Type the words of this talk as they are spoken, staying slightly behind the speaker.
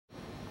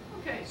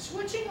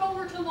switching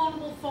over to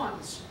loanable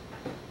funds.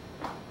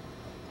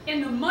 In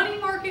the money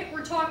market,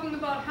 we're talking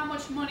about how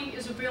much money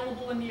is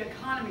available in the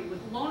economy.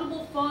 With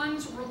loanable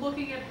funds, we're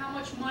looking at how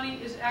much money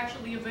is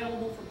actually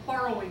available for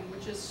borrowing,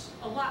 which is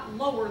a lot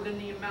lower than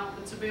the amount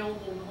that's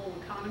available in the whole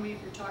economy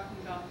if you're talking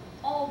about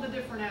all the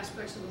different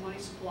aspects of the money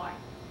supply.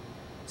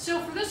 So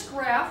for this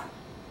graph,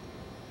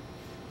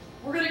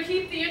 we're going to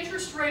keep the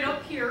interest rate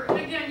up here. And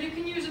again, you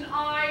can use an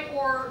I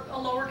or a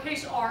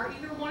lowercase r.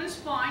 Either one is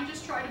fine.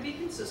 Just try to be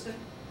consistent.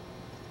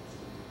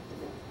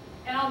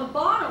 And on the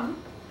bottom,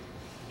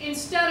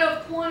 instead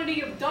of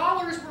quantity of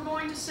dollars, we're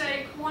going to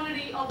say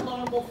quantity of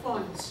loanable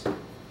funds.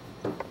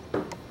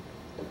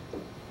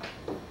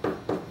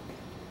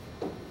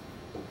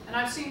 And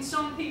I've seen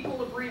some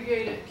people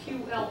abbreviate it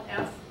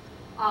QLF.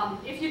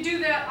 If you do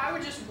that, I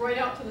would just write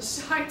out to the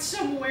side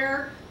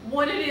somewhere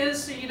what it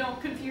is so you don't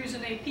confuse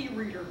an AP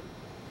reader.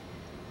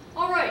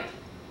 All right,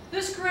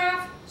 this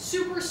graph,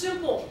 super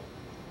simple,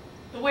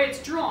 the way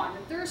it's drawn.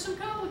 There are some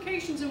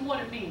complications in what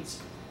it means.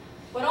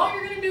 But all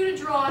you're going to do to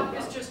draw it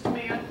is just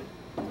demand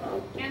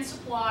and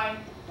supply,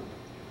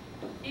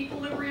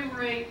 equilibrium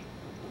rate,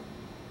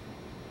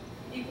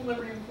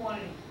 equilibrium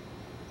quantity.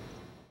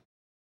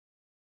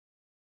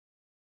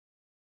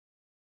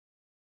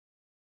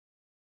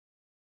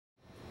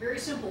 Very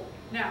simple.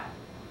 Now,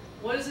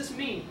 what does this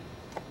mean?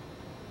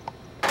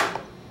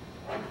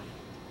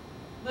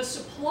 The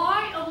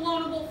supply of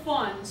loanable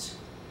funds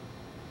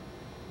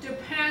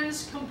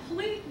depends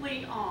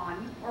completely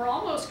on, or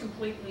almost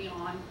completely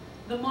on,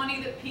 the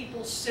money that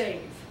people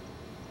save.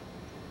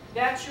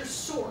 That's your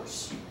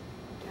source.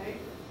 Okay?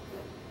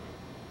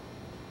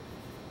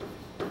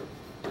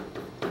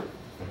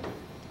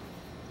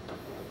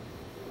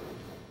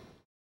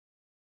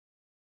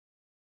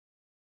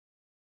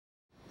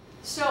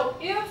 So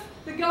if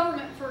the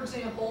government, for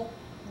example,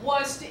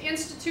 was to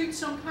institute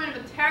some kind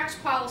of a tax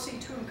policy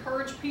to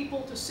encourage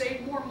people to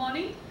save more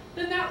money,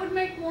 then that would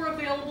make more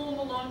available in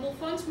the loanable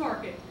funds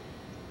market.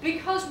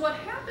 Because what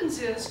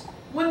happens is,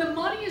 when the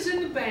money is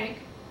in the bank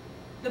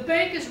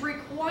is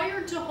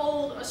required to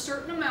hold a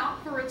certain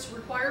amount for its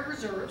required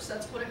reserves.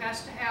 That's what it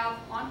has to have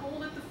on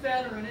hold at the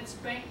Fed or in its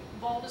bank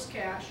vault as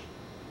cash.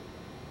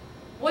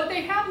 What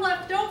they have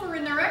left over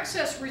in their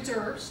excess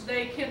reserves,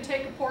 they can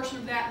take a portion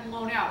of that and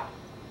loan out.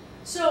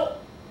 So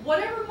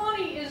whatever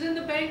money is in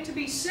the bank to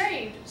be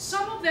saved,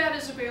 some of that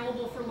is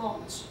available for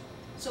loans.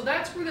 So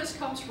that's where this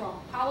comes from.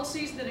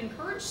 Policies that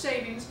encourage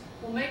savings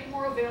will make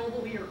more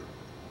available here.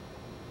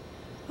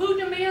 Who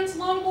demands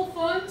loanable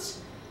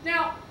funds?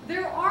 Now,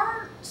 there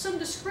are some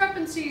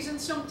discrepancies in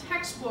some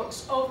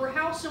textbooks over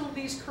how some of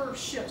these curves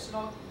shift,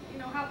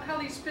 and how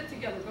these fit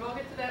together, but I'll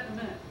get to that in a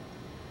minute.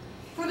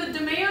 For the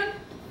demand,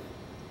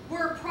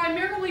 we're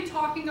primarily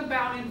talking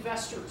about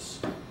investors.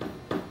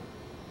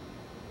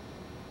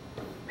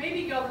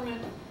 Maybe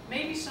government,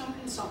 maybe some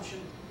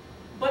consumption,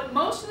 but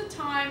most of the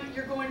time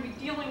you're going to be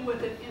dealing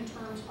with it in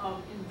terms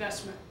of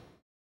investment.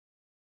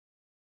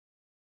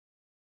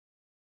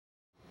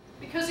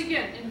 Because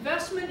again,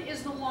 investment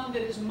is the one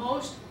that is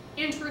most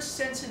interest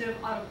sensitive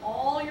out of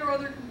all your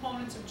other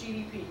components of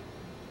GDP.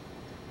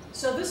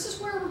 So this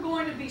is where we're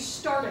going to be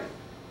starting.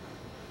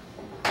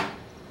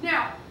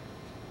 Now,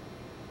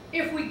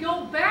 if we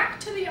go back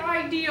to the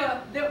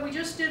idea that we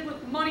just did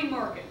with the money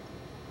market,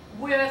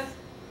 with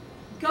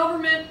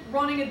government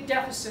running a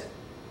deficit,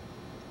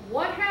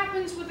 what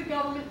happens with the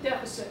government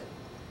deficit?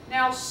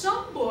 Now,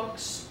 some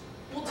books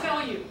will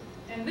tell you,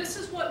 and this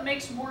is what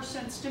makes more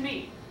sense to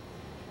me,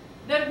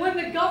 that when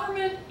the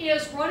government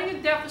is running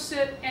a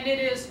deficit and it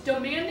is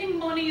demanding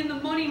money in the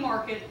money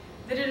market,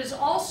 that it is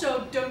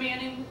also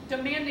demanding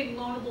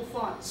loanable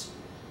funds.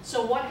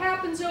 So what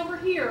happens over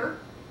here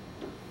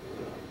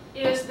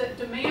is that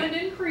demand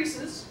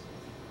increases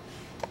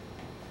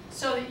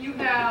so that you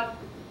have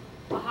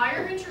a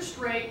higher interest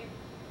rate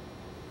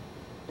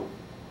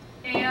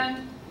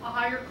and a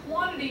higher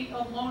quantity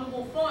of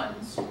loanable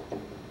funds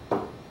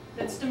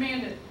that's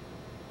demanded.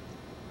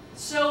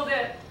 So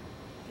that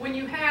when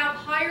you have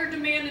higher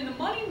demand in the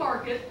money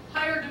market,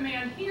 higher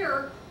demand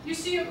here, you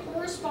see a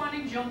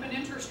corresponding jump in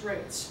interest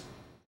rates.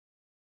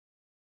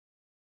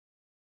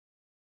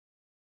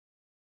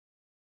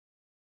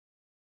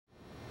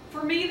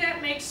 For me,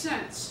 that makes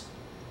sense,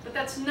 but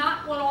that's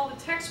not what all the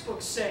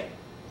textbooks say.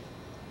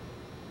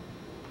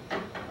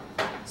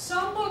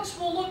 Some books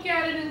will look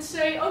at it and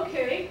say,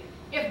 okay,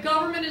 if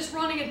government is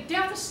running a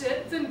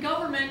deficit, then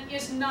government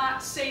is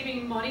not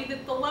saving money,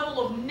 that the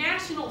level of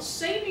national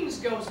savings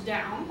goes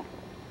down.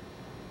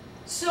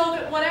 So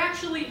that what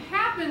actually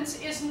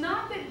happens is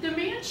not that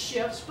demand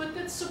shifts, but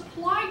that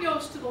supply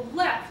goes to the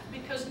left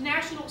because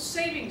national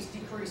savings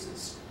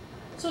decreases.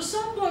 So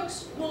some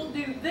books will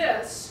do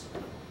this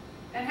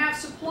and have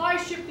supply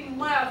shifting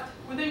left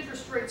with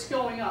interest rates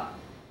going up.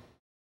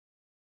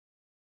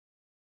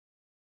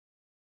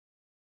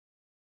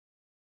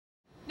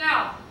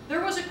 Now,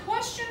 there was a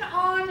question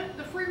on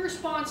the free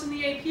response in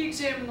the AP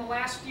exam in the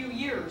last few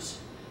years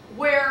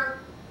where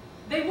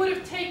they would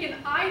have taken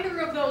either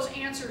of those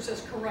answers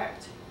as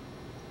correct.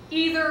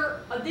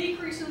 Either a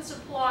decrease in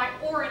supply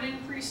or an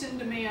increase in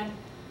demand.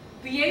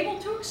 Be able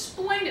to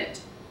explain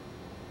it.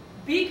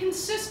 Be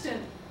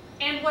consistent.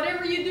 And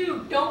whatever you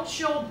do, don't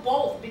show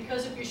both,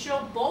 because if you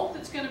show both,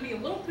 it's going to be a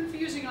little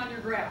confusing on your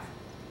graph.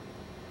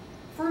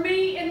 For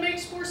me, it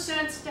makes more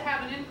sense to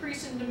have an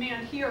increase in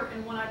demand here,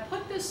 and when I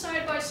put this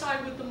side by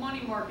side with the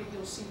money market,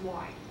 you'll see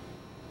why.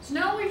 So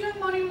now we've done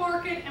money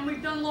market and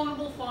we've done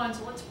loanable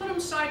funds. Let's put them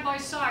side by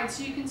side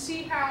so you can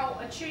see how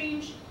a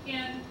change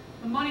in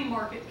the money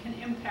market can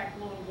impact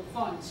loanable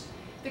funds.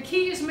 The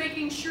key is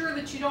making sure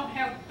that you don't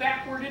have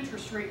backward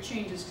interest rate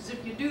changes, because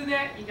if you do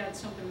that, you got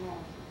something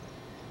wrong.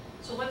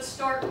 So let's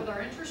start with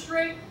our interest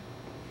rate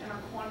and our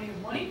quantity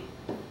of money.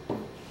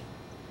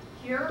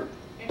 Here,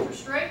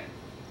 interest rate,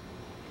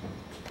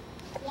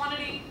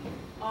 quantity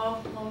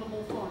of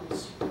loanable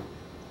funds.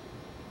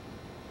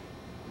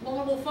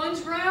 Loanable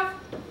funds graph,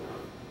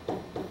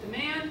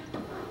 demand,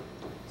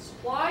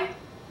 supply,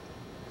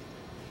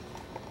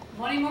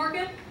 money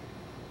market,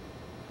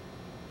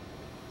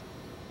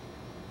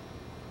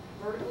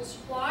 vertical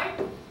supply,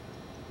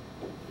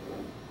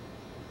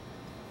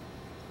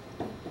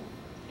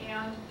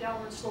 and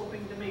downward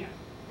sloping demand.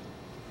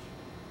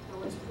 Now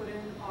let's put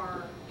in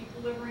our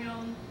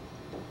equilibrium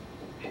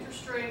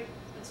interest rate.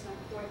 That's not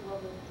quite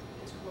level,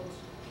 it's close.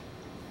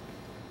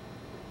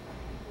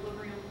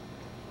 Equilibrium,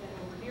 and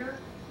over here.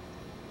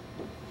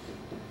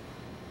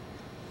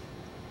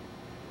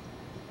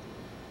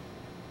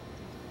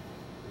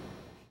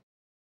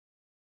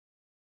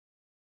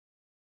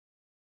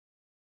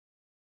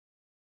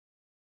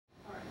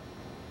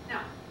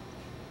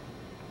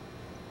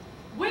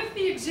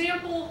 The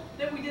example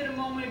that we did a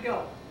moment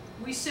ago,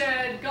 we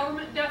said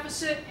government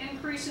deficit,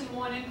 increase in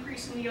one,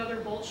 increase in the other,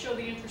 both show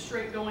the interest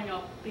rate going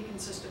up, be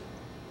consistent.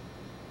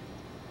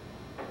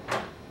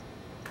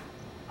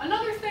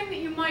 Another thing that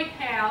you might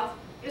have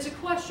is a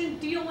question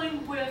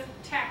dealing with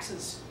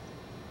taxes.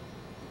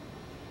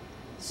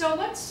 So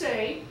let's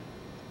say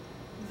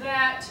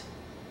that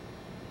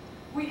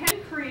we have an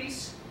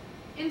increase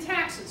in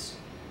taxes,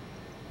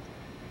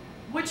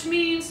 which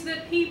means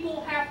that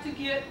people have to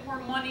get more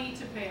money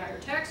to pay higher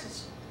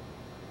taxes.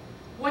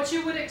 What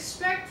you would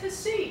expect to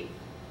see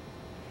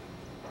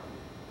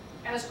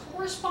as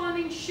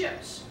corresponding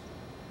shifts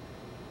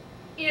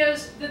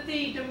is that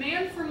the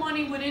demand for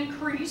money would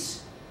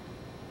increase,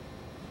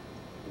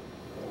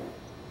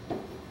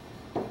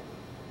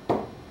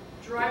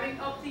 driving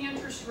up the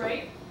interest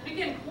rate. And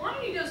again,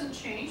 quantity doesn't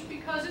change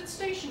because it's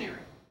stationary.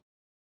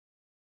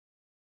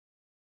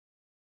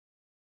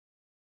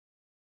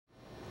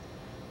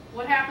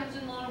 What happens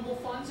in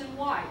loanable funds and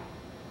why?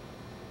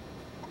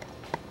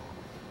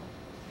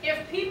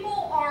 If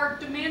people are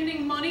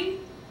demanding money,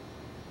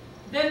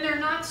 then they're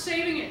not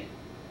saving it.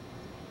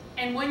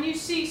 And when you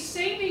see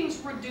savings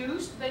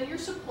reduced, then your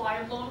supply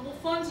of loanable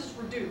funds is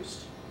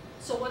reduced.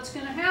 So what's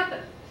going to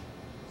happen?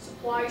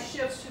 Supply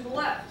shifts to the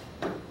left.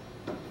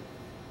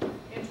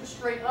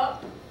 Interest rate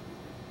up,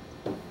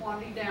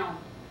 quantity down.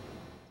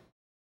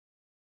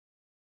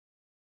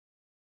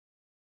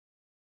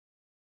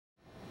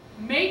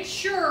 Make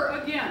sure,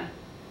 again,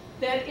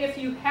 that if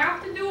you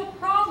have to do a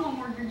problem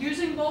where you're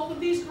using both of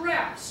these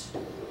graphs,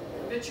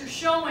 that you're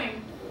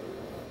showing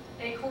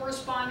a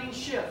corresponding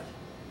shift.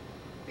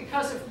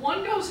 Because if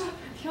one goes up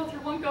and the other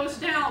one goes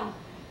down,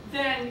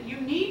 then you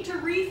need to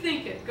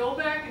rethink it. Go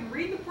back and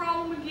read the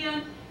problem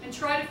again and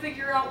try to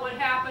figure out what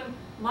happened.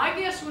 My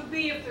guess would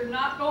be if they're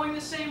not going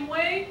the same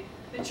way,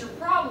 that your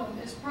problem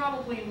is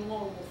probably in the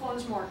loanable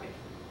funds market.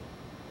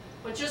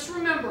 But just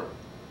remember,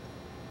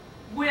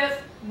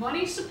 with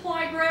money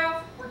supply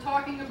graph, we're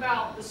talking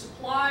about the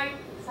supply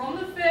from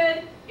the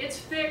Fed, it's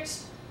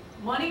fixed.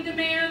 Money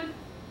demand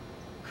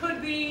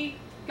could be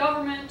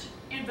government,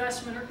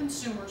 investment, or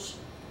consumers.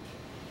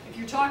 If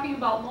you're talking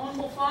about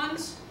loanable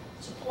funds,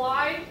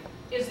 supply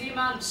is the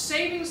amount of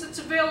savings that's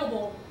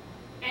available,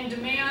 and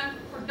demand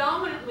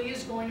predominantly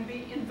is going to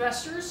be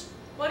investors,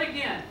 but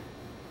again,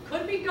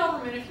 could be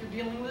government if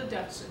you're dealing with a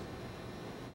deficit.